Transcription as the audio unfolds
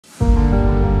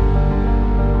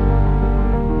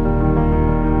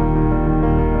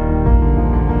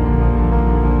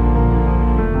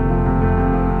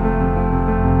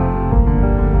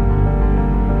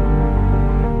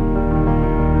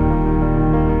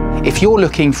If you're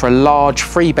looking for a large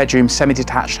 3-bedroom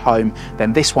semi-detached home,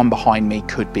 then this one behind me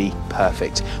could be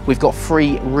perfect. We've got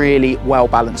 3 really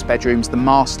well-balanced bedrooms, the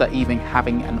master even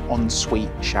having an ensuite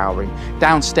shower room.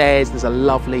 Downstairs there's a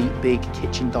lovely big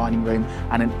kitchen dining room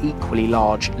and an equally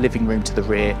large living room to the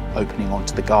rear opening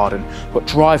onto the garden. We've got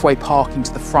driveway parking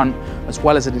to the front as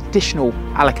well as an additional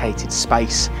allocated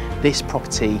space. This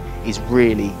property is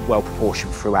really well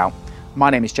proportioned throughout. My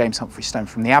name is James Humphrey Stone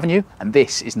from The Avenue, and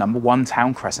this is number 1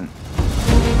 Town Crescent.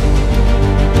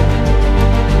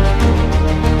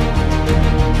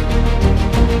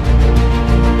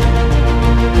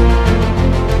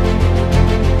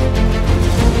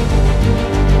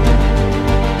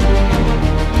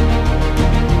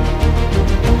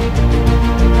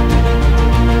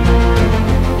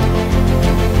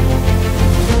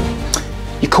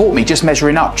 Caught me just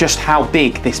measuring up just how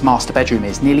big this master bedroom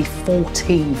is, nearly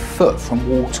 14 foot from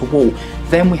wall to wall.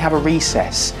 Then we have a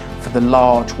recess for the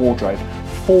large wardrobe,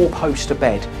 4-poster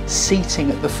bed,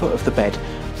 seating at the foot of the bed,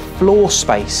 floor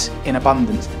space in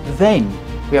abundance. Then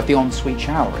we have the ensuite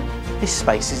shower room. This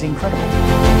space is incredible.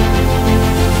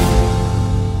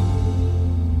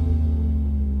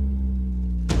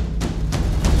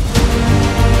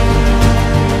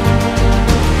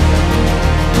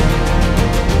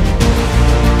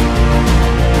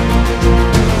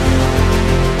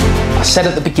 I said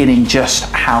at the beginning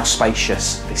just how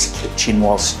spacious this kitchen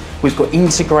was. We've got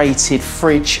integrated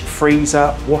fridge,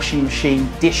 freezer, washing machine,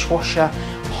 dishwasher,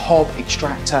 hob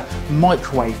extractor,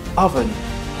 microwave, oven,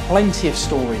 plenty of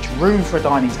storage, room for a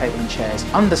dining table and chairs,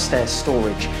 understairs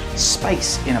storage,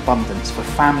 space in abundance for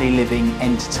family living,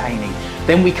 entertaining.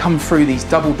 Then we come through these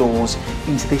double doors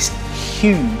into this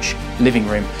huge living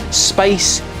room.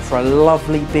 Space for a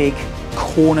lovely big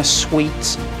corner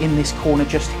suite in this corner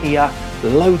just here.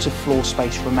 Loads of floor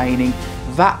space remaining.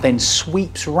 That then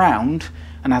sweeps around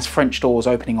and has French doors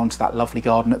opening onto that lovely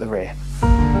garden at the rear.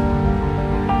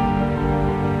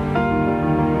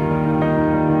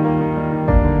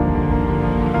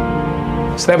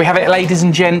 So there we have it, ladies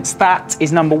and gents. That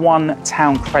is number 1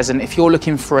 Town Crescent. If you're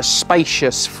looking for a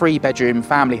spacious 3-bedroom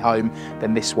family home,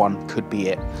 then this one could be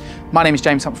it. My name is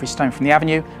James Humphrey Stone from The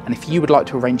Avenue, and if you would like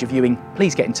to arrange a viewing,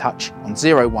 please get in touch on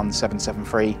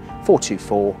 01773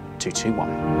 424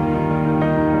 221.